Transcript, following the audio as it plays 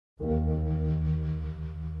Yeah.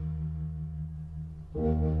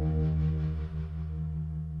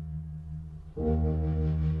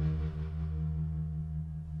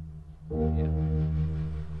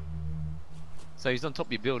 So he's on top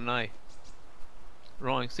of your building, eh?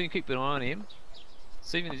 Ryan, see him, keep an eye on him.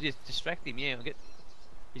 See if you can just distract him, yeah.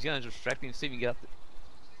 He's going to distract him, see if you can get up.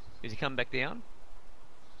 Is he coming back down?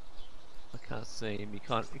 I can't see him. You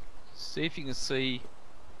can't see if you can see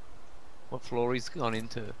what floor he's gone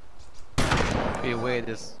into. Be aware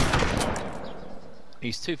there's.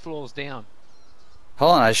 He's 2 floors down.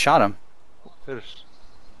 Hold on, I just shot him. Finished.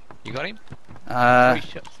 You got him?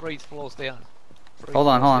 3 floors down. Hold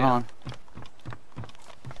on.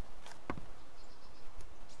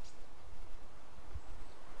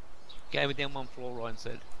 Gave it down 1 floor, Ryan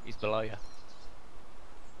said. He's below you.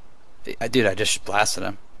 Dude, I just blasted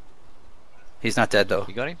him. He's not dead though.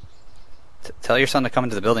 You got him? Tell your son to come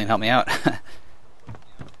into the building and help me out.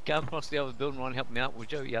 Go across the other building, Ryan, help me out,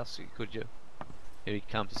 would you? Yes, could you? Here he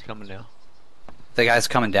comes, he's coming now. The guy's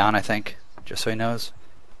coming down, I think. Just so he knows.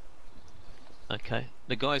 Okay.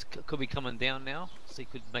 The guys could be coming down now, so he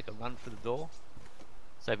could make a run for the door.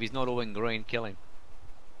 So if he's not all in green, kill him.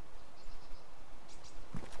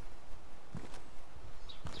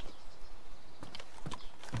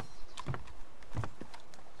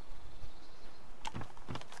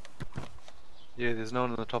 Yeah, there's no one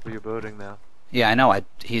on the top of your building now. Yeah, I know. I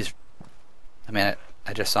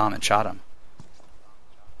just saw him and shot him.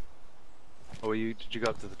 Or did you go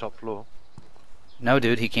up to the top floor? No,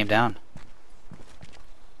 dude, he came down.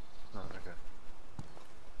 Oh, okay.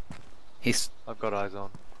 I've got eyes on,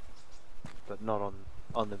 but not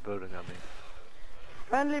on the building. I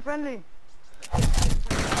mean. Friendly.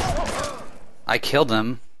 I killed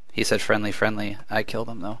him. He said friendly. I killed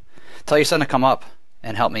him though. Tell your son to come up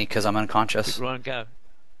and help me because I'm unconscious. Ryan, go.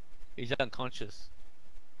 He's unconscious.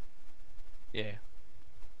 Yeah.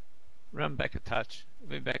 Run back a touch.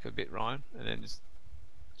 Move back a bit, Ryan, and then just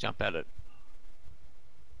jump at it.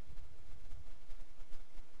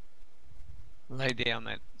 Lay down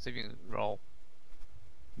that. See if you can roll.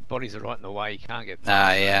 Bodies are right in the way. You can't get.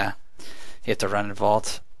 Yeah. You have to run and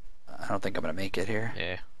vault. I don't think I'm gonna make it here.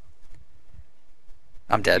 Yeah.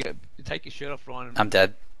 I'm dead. Take your shirt off, Ryan. I'm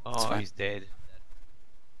dead. Oh, he's dead.